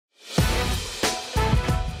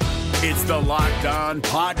It's the Locked On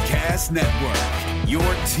Podcast Network, your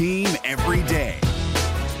team every day.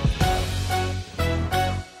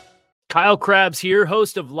 Kyle Krabs here,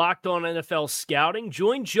 host of Locked On NFL Scouting.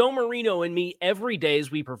 Join Joe Marino and me every day as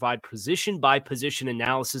we provide position-by-position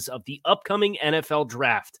analysis of the upcoming NFL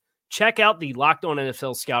Draft. Check out the Locked On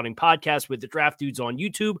NFL Scouting podcast with the Draft Dudes on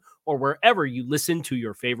YouTube or wherever you listen to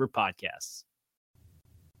your favorite podcasts.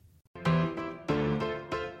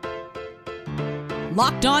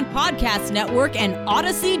 Locked On Podcast Network and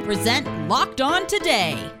Odyssey present Locked On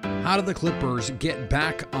Today. How do the Clippers get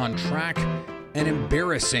back on track? An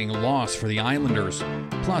embarrassing loss for the Islanders.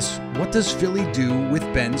 Plus, what does Philly do with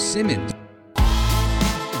Ben Simmons?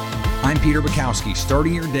 I'm Peter Bukowski,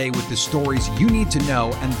 starting your day with the stories you need to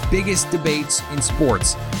know and biggest debates in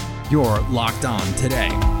sports. You're Locked On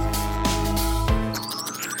Today.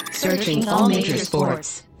 Searching all major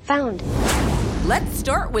sports. Found. Let's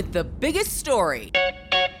start with the biggest story.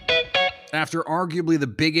 After arguably the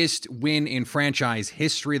biggest win in franchise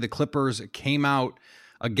history, the Clippers came out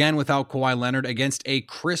again without Kawhi Leonard against a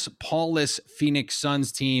Chris Paul-less Phoenix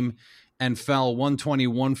Suns team and fell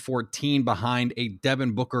 120-114 behind a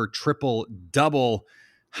Devin Booker triple-double.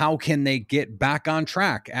 How can they get back on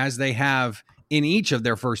track as they have in each of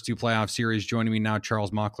their first two playoff series? Joining me now,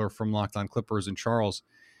 Charles Mockler from Locked On Clippers. And Charles,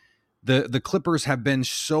 the Clippers have been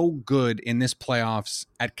so good in this playoffs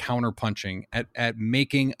at counterpunching, at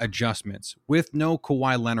making adjustments. With no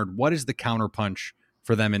Kawhi Leonard, what is the counterpunch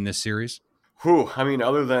for them in this series? I mean,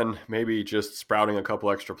 other than maybe just sprouting a couple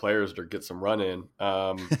extra players to get some run in,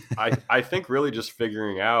 I think really just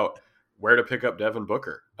figuring out where to pick up Devin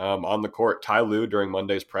Booker on the court. Ty Lue during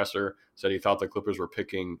Monday's presser said he thought the Clippers were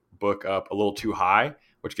picking Book up a little too high,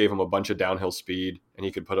 which gave him a bunch of downhill speed, and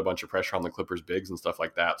he could put a bunch of pressure on the Clippers' bigs and stuff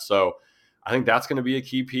like that. So I think that's going to be a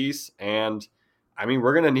key piece. And I mean,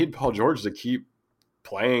 we're going to need Paul George to keep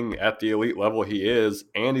playing at the elite level he is,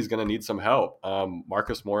 and he's going to need some help.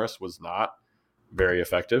 Marcus Morris was not very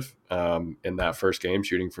effective in that first game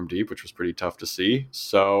shooting from deep, which was pretty tough to see.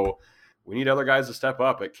 So we need other guys to step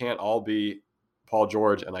up. It can't all be Paul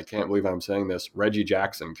George, and I can't believe I'm saying this, Reggie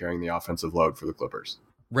Jackson carrying the offensive load for the Clippers.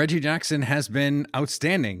 Reggie Jackson has been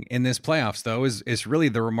outstanding in this playoffs, though, is really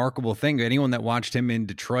the remarkable thing. Anyone that watched him in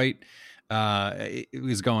Detroit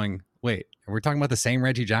was going, wait, we're talking about the same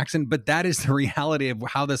Reggie Jackson? But that is the reality of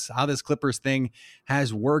how this Clippers thing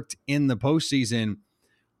has worked in the postseason.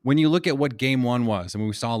 When you look at what game one was, I mean,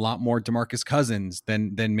 we saw a lot more DeMarcus Cousins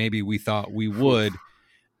than maybe we thought we would,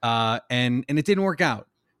 and it didn't work out.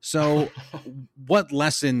 So what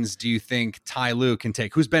lessons do you think Ty Lue can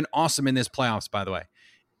take, who's been awesome in this playoffs, by the way,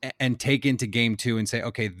 and take into game two and say,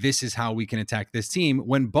 okay, this is how we can attack this team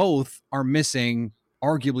when both are missing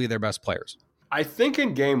arguably their best players? I think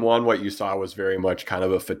in game one, what you saw was very much kind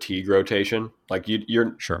of a fatigue rotation. Like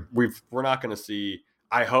you're sure we're not going to see,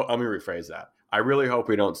 let me rephrase that. I really hope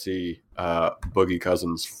we don't see Boogie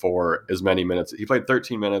Cousins for as many minutes. He played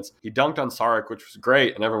 13 minutes. He dunked on Saric, which was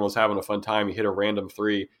great, and everyone was having a fun time. He hit a random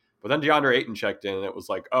three. But then DeAndre Ayton checked in, and it was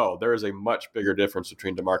like, oh, there is a much bigger difference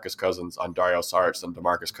between DeMarcus Cousins on Dario Saric than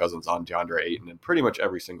DeMarcus Cousins on DeAndre Ayton in pretty much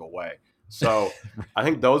every single way. So I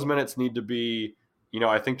think those minutes need to be,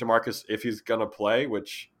 I think DeMarcus, if he's going to play,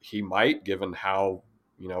 which he might given how,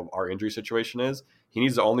 our injury situation is, he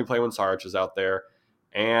needs to only play when Saric is out there.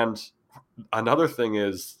 And another thing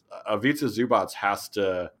is Ivica Zubac has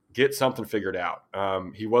to get something figured out.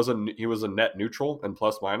 He was a net neutral and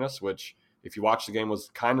plus minus, which if you watch the game was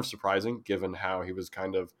kind of surprising given how he was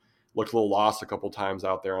kind of looked a little lost a couple times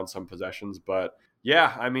out there on some possessions. But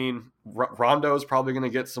yeah, I mean, Rondo is probably going to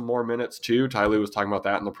get some more minutes too. Ty Lue was talking about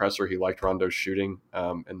that in the presser. He liked Rondo's shooting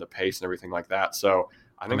and the pace and everything like that. So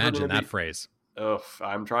I think imagine that phrase.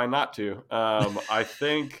 I'm trying not to. I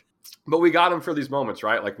think, but we got him for these moments,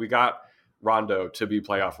 right? Like we got Rondo to be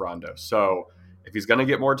playoff Rondo. So if he's going to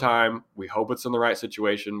get more time, we hope it's in the right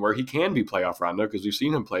situation where he can be playoff Rondo because we've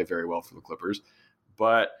seen him play very well for the Clippers.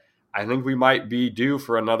 But I think we might be due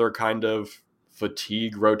for another kind of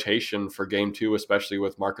fatigue rotation for game two, especially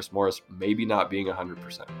with Marcus Morris maybe not being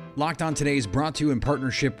 100%. Locked On Today is brought to you in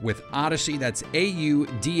partnership with Odyssey. That's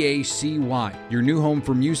AUDACY, your new home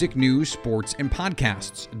for music, news, sports, and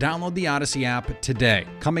podcasts. Download the Odyssey app today.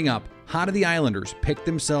 Coming up, how do the Islanders pick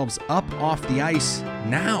themselves up off the ice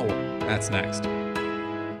now? That's next.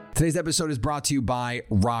 Today's episode is brought to you by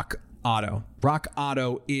Rock Auto. Rock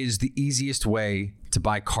Auto is the easiest way to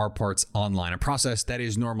buy car parts online, a process that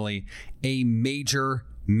is normally a major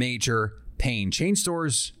pain. Chain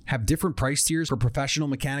stores have different price tiers for professional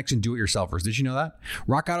mechanics and do-it-yourselfers. Did you know that?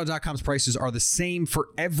 RockAuto.com's prices are the same for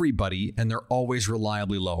everybody, and they're always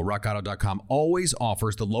reliably low. RockAuto.com always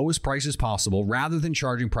offers the lowest prices possible rather than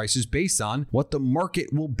charging prices based on what the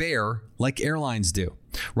market will bear, like airlines do.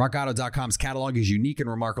 RockAuto.com's catalog is unique and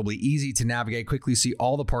remarkably easy to navigate. Quickly see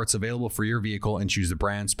all the parts available for your vehicle and choose the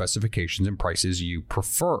brand, specifications, and prices you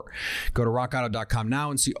prefer. Go to RockAuto.com now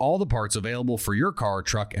and see all the parts available for your car or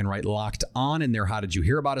truck and write Locked On in their How Did You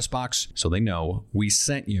Hear About Us box so they know we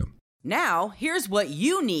sent you. Now, here's what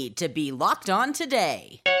you need to be locked on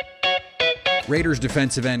today. Raiders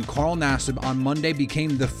defensive end Carl Nassib on Monday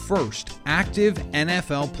became the first active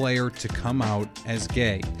NFL player to come out as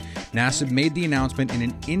gay. Nassib made the announcement in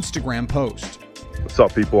an Instagram post. What's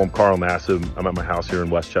up, people? I'm Carl Nassib. I'm at my house here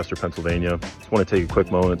in Westchester, Pennsylvania. Just want to take a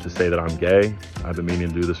quick moment to say that I'm gay. I've been meaning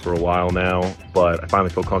to do this for a while now, but I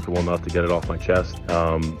finally feel comfortable enough to get it off my chest.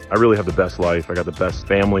 I really have the best life. I got the best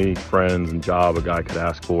family, friends, and job a guy could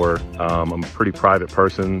ask for. I'm a pretty private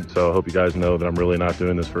person, so I hope you guys know that I'm really not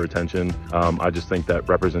doing this for attention. I just think that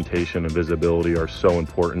representation and visibility are so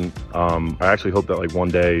important. I actually hope that one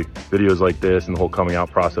day videos like this and the whole coming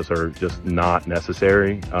out process are just not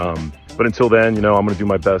necessary. But until then, I'm going to do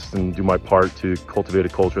my best and do my part to cultivate a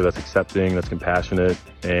culture that's accepting, that's compassionate,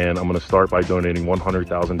 and I'm going to start by donating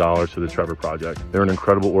 $100,000 to the Trevor Project. They're an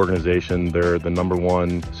incredible organization. They're the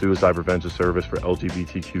 #1 suicide prevention service for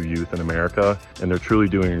LGBTQ youth in America, and they're truly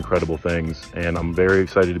doing incredible things. And I'm very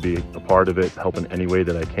excited to be a part of it, help in any way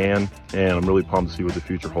that I can, and I'm really pumped to see what the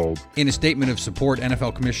future holds. In a statement of support,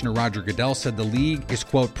 NFL Commissioner Roger Goodell said the league is,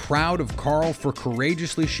 quote, proud of Carl for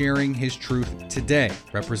courageously sharing his truth today.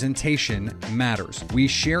 Representation matters. We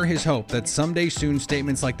share his hope that someday soon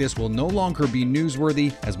statements like this will no longer be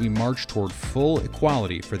newsworthy as we march toward full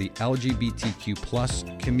equality for the LGBTQ plus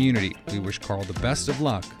community. We wish Carl the best of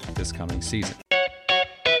luck this coming season.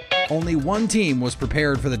 Only one team was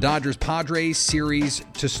prepared for the Dodgers-Padres series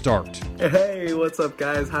to start. Hey, what's up,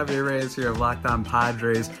 guys? Javier Reyes here of Locked On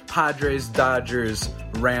Padres. Padres-Dodgers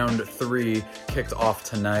round 3 kicked off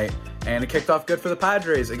tonight, and it kicked off good for the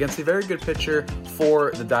Padres against a very good pitcher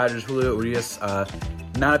for the Dodgers, Julio Urias.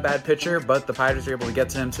 Not a bad pitcher, but the Padres were able to get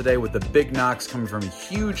to him today with the big knocks coming from a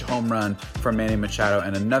huge home run from Manny Machado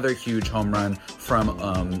and another huge home run from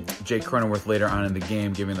Jake Cronenworth later on in the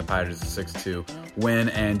game, giving the Padres a 6-2 win.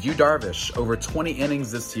 And Yu Darvish, over 20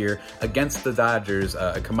 innings this year against the Dodgers,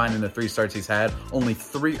 combined in the 3 starts he's had, only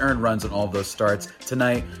 3 earned runs in all of those starts.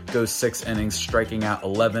 Tonight goes 6 innings, striking out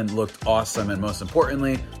 11, looked awesome, and most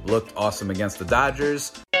importantly, looked awesome against the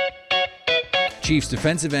Dodgers. Chiefs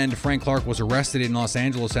defensive end Frank Clark was arrested in Los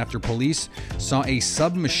Angeles after police saw a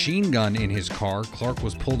submachine gun in his car. Clark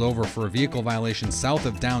was pulled over for a vehicle violation south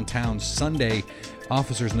of downtown Sunday.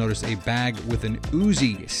 Officers noticed a bag with an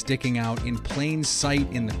Uzi sticking out in plain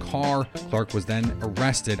sight in the car. Clark was then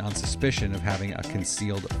arrested on suspicion of having a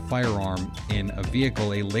concealed firearm in a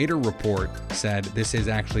vehicle. A later report said this is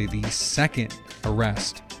actually the second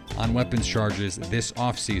arrest on weapons charges this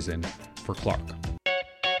offseason for Clark.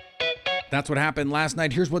 That's what happened last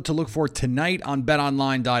night. Here's what to look for tonight on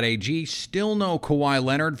betonline.ag. Still no Kawhi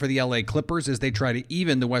Leonard for the LA Clippers as they try to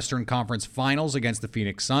even the Western Conference Finals against the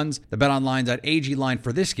Phoenix Suns. The betonline.ag line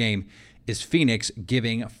for this game is Phoenix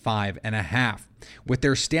giving 5.5. With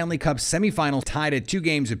their Stanley Cup semifinal tied at 2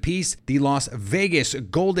 games apiece, the Las Vegas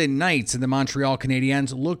Golden Knights and the Montreal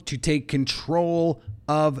Canadiens look to take control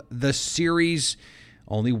of the series.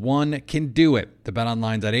 Only one can do it. The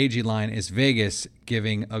betonline.ag line is Vegas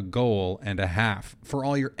giving a goal and a half. For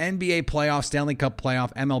all your NBA playoff, Stanley Cup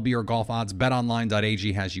playoff, MLB, or golf odds,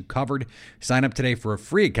 betonline.ag has you covered. Sign up today for a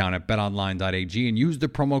free account at betonline.ag and use the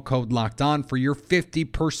promo code LOCKEDON for your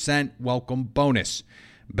 50% welcome bonus.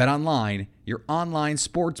 BetOnline, your online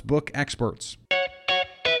sportsbook experts.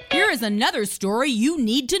 Here is another story you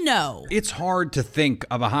need to know. It's hard to think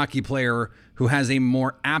of a hockey player who has a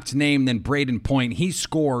more apt name than Braden Point. He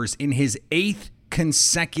scores in his 8th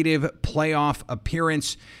consecutive playoff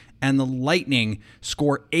appearance, and the Lightning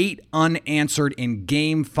score 8 unanswered in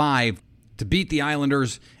Game 5 to beat the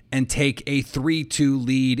Islanders and take a 3-2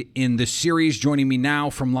 lead in the series. Joining me now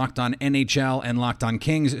from Locked On NHL and Locked On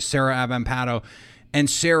Kings, Sarah Avampado. And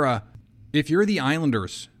Sarah, if you're the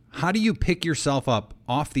Islanders, how do you pick yourself up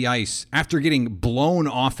off the ice after getting blown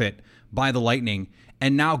off it by the Lightning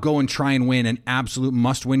and now go and try and win an absolute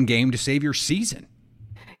must-win game to save your season?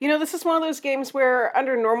 This is one of those games where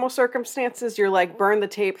under normal circumstances, you're like, burn the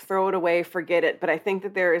tape, throw it away, forget it. But I think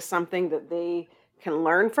that there is something that they can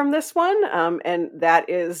learn from this one, and that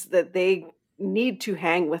is that they need to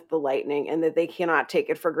hang with the Lightning and that they cannot take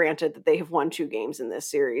it for granted that they have won 2 games in this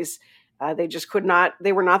series. They just could not.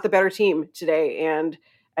 They were not the better team today, and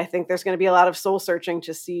I think there's going to be a lot of soul searching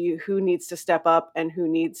to see who needs to step up and who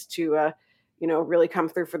needs to, really come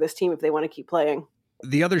through for this team if they want to keep playing.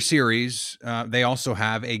 The other series, they also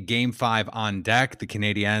have a Game 5 on deck, the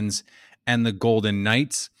Canadiens and the Golden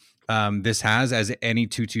Knights. This has, as any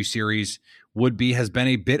 2-2 series would be, has been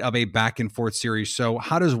a bit of a back and forth series. So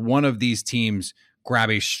how does one of these teams grab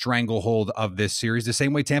a stranglehold of this series the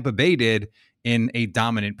same way Tampa Bay did in a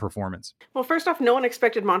dominant performance? Well, first off, no one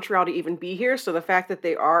expected Montreal to even be here. So the fact that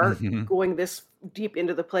they are going this deep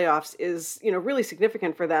into the playoffs is, really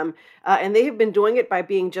significant for them. And they have been doing it by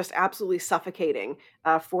being just absolutely suffocating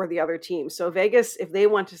for the other team. So Vegas, if they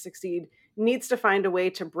want to succeed, needs to find a way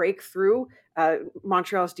to break through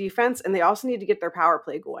Montreal's defense. And they also need to get their power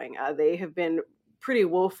play going. They have been pretty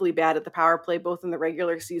woefully bad at the power play, both in the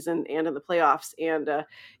regular season and in the playoffs. And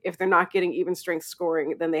if they're not getting even strength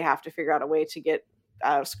scoring, then they have to figure out a way to get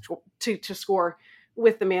to score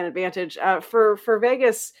with the man advantage. For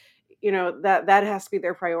Vegas, that has to be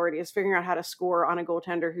their priority, is figuring out how to score on a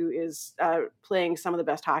goaltender who is playing some of the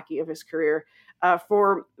best hockey of his career.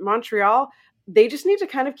 For Montreal, they just need to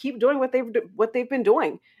kind of keep doing what they've been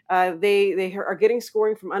doing. They are getting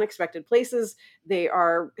scoring from unexpected places. They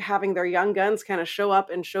are having their young guns kind of show up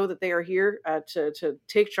and show that they are here to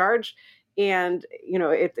take charge. And,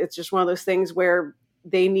 it's just one of those things where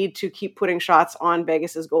they need to keep putting shots on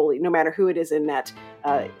Vegas's goalie, no matter who it is in net.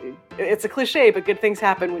 It's a cliche, but good things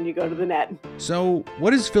happen when you go to the net. So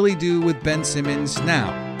what does Philly do with Ben Simmons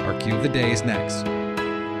now? Our cue of the day is next.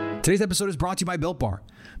 Today's episode is brought to you by Built Bar.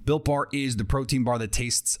 Built Bar is the protein bar that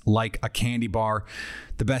tastes like a candy bar.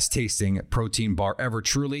 The best tasting protein bar ever,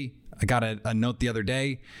 truly. I got a note the other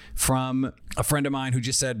day from a friend of mine who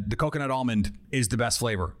just said the coconut almond is the best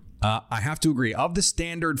flavor. I have to agree. Of the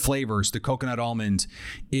standard flavors, the coconut almond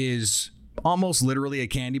is almost literally a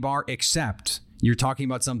candy bar, except you're talking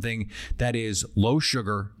about something that is low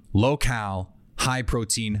sugar, low cal, high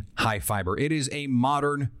protein, high fiber. It is a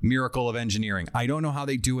modern miracle of engineering. I don't know how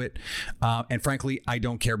they do it. And frankly, I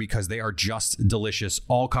don't care, because they are just delicious,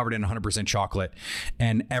 all covered in 100% chocolate,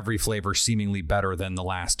 and every flavor seemingly better than the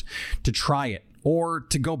last. To try it or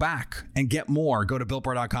to go back and get more, go to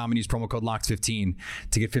BuiltBar.com and use promo code LOCKED15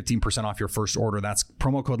 to get 15% off your first order. That's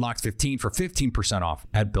promo code LOCKED15 for 15% off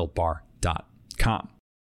at BuiltBar.com.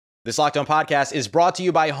 This Locked On podcast is brought to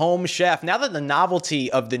you by Home Chef. Now that the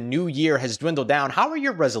novelty of the new year has dwindled down, how are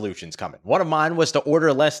your resolutions coming? One of mine was to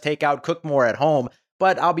order less takeout, cook more at home,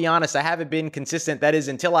 but I'll be honest, I haven't been consistent. That is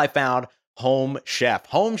until I found Home Chef.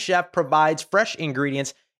 Home Chef provides fresh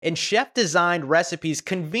ingredients and chef-designed recipes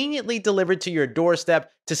conveniently delivered to your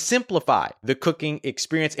doorstep to simplify the cooking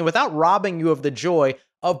experience and without robbing you of the joy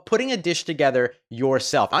of putting a dish together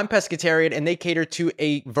yourself. I'm pescatarian, and they cater to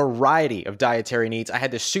a variety of dietary needs. I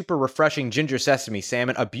had this super refreshing ginger sesame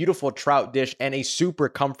salmon, a beautiful trout dish, and a super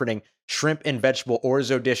comforting shrimp and vegetable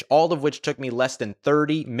orzo dish, all of which took me less than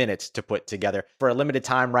 30 minutes to put together. For a limited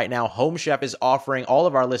time right now, Home Chef is offering all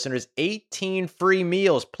of our listeners 18 free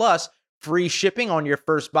meals, plus free shipping on your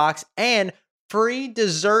first box, and free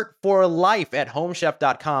dessert for life at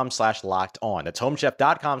homechef.com/lockedon. That's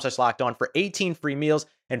homechef.com/lockedon for 18 free meals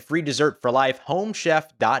and free dessert for life.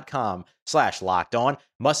 Homechef.com/lockedon.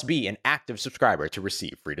 Must be an active subscriber to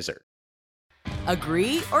receive free dessert.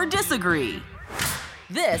 Agree or disagree?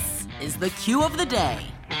 This is the cue of the day.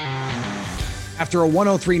 After a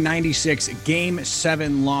 103-96 Game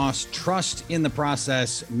 7 loss, trust in the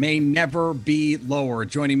process may never be lower.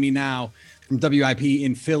 Joining me now from WIP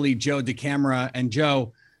in Philly, Joe DeCamara. And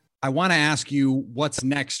Joe, I want to ask you what's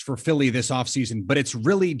next for Philly this offseason, but it's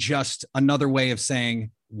really just another way of saying,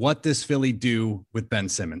 what does Philly do with Ben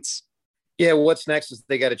Simmons? Yeah, what's next is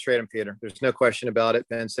they got to trade him, Peter. There's no question about it.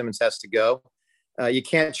 Ben Simmons has to go. You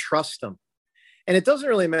can't trust him. And it doesn't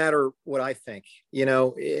really matter what I think,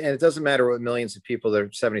 and it doesn't matter what millions of people that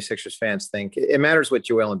are 76ers fans think. It matters what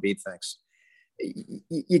Joel Embiid thinks.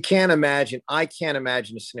 I can't imagine a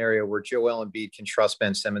scenario where Joel Embiid can trust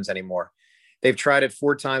Ben Simmons anymore. They've tried it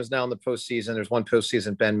 4 times now in the postseason. There's one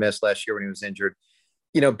postseason Ben missed last year when he was injured.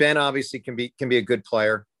 Ben obviously can be a good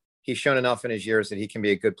player. He's shown enough in his years that he can be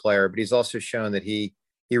a good player, but he's also shown that he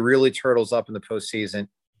really turtles up in the postseason.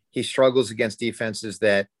 He struggles against defenses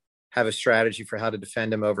that have a strategy for how to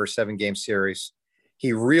defend him over a 7-game series.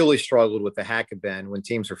 He really struggled with the hack of Ben when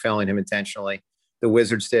teams were fouling him intentionally. The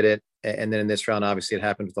Wizards did it. And then in this round, obviously it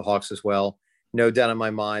happened with the Hawks as well. No doubt in my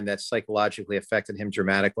mind that psychologically affected him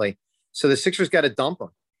dramatically. So the Sixers got to dump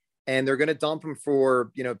him, and they're going to dump him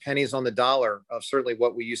for, pennies on the dollar of certainly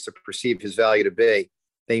what we used to perceive his value to be.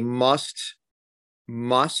 They must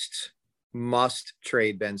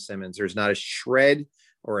trade Ben Simmons. There's not a shred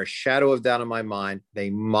or a shadow of doubt in my mind, they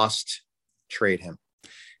must trade him.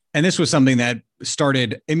 And this was something that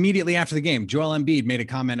started immediately after the game. Joel Embiid made a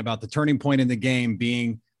comment about the turning point in the game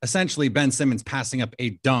being essentially Ben Simmons passing up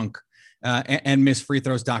a dunk and missed free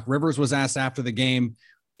throws. Doc Rivers was asked after the game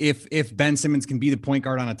if Ben Simmons can be the point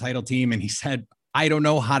guard on a title team, and he said, I don't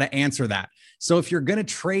know how to answer that. So if you're going to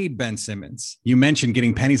trade Ben Simmons, you mentioned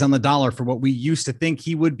getting pennies on the dollar for what we used to think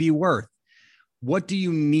he would be worth. What do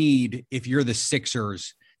you need if you're the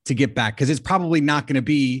Sixers to get back? Because it's probably not going to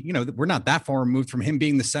be, we're not that far removed from him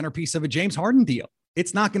being the centerpiece of a James Harden deal.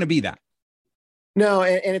 It's not going to be that. No,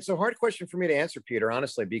 and it's a hard question for me to answer, Peter,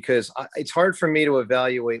 honestly, because it's hard for me to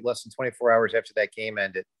evaluate less than 24 hours after that game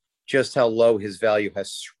ended just how low his value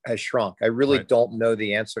has shrunk. I really don't know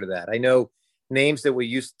the answer to that. I know names that we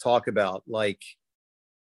used to talk about, like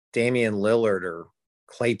Damian Lillard or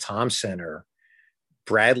Klay Thompson or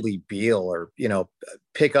Bradley Beal, or,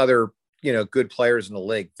 pick other, good players in the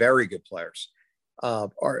league, very good players,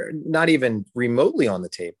 are not even remotely on the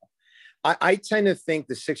table. I tend to think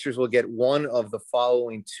the Sixers will get one of the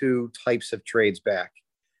following two types of trades back.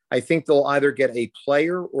 I think they'll either get a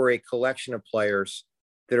player or a collection of players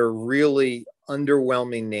that are really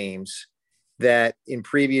underwhelming names that in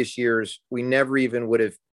previous years we never even would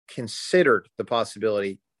have considered the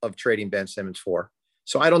possibility of trading Ben Simmons for.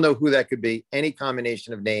 So I don't know who that could be. Any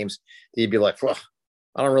combination of names that you'd be like, well,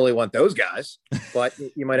 I don't really want those guys, but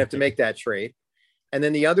you might have to make that trade. And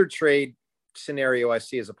then the other trade scenario I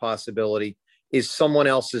see as a possibility is someone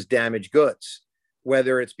else's damaged goods,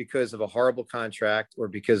 whether it's because of a horrible contract or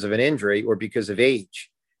because of an injury or because of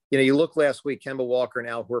age. You look last week, Kemba Walker and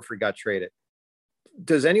Al Horford got traded.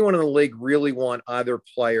 Does anyone in the league really want either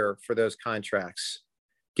player for those contracts,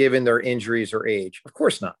 given their injuries or age? Of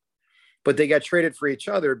course not. But they got traded for each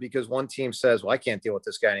other because one team says, well, I can't deal with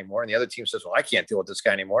this guy anymore. And the other team says, well, I can't deal with this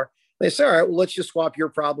guy anymore. And they say, all right, well, let's just swap your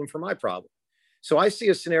problem for my problem. So I see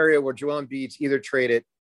a scenario where Joel Embiid's either traded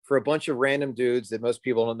for a bunch of random dudes that most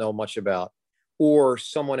people don't know much about, or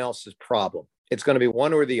someone else's problem. It's going to be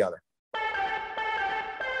one or the other.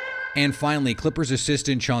 And finally, Clippers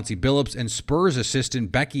assistant Chauncey Billups and Spurs assistant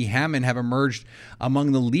Becky Hammon have emerged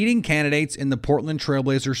among the leading candidates in the Portland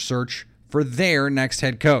Trailblazers search for their next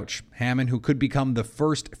head coach. Hammon, who could become the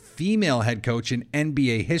first female head coach in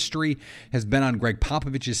NBA history, has been on Greg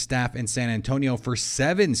Popovich's staff in San Antonio for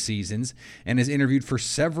 7 seasons and has interviewed for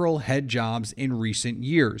several head jobs in recent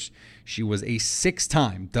years. She was a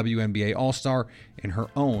 6-time WNBA All-Star in her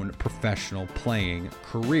own professional playing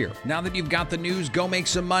career. Now that you've got the news, go make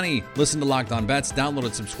some money. Listen to Locked On Bets, download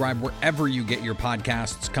and subscribe wherever you get your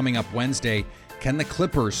podcasts. Coming up Wednesday, can the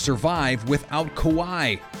Clippers survive without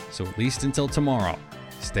Kawhi? So at least until tomorrow,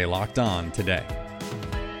 stay locked on today.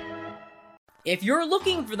 If you're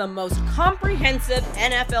looking for the most comprehensive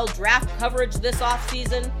NFL draft coverage this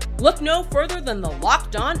offseason, look no further than the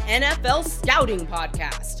Locked On NFL Scouting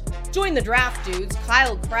Podcast. Join the draft dudes,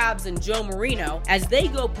 Kyle Krabs and Joe Marino, as they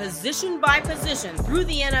go position by position through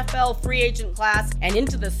the NFL free agent class and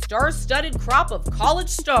into the star-studded crop of college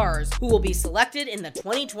stars who will be selected in the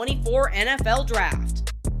 2024 NFL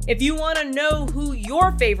Draft. If you want to know who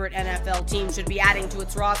your favorite NFL team should be adding to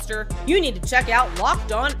its roster, you need to check out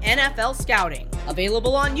Locked On NFL Scouting,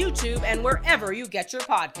 available on YouTube and wherever you get your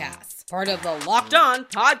podcasts. Part of the Locked On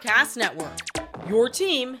Podcast Network, your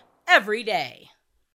team every day.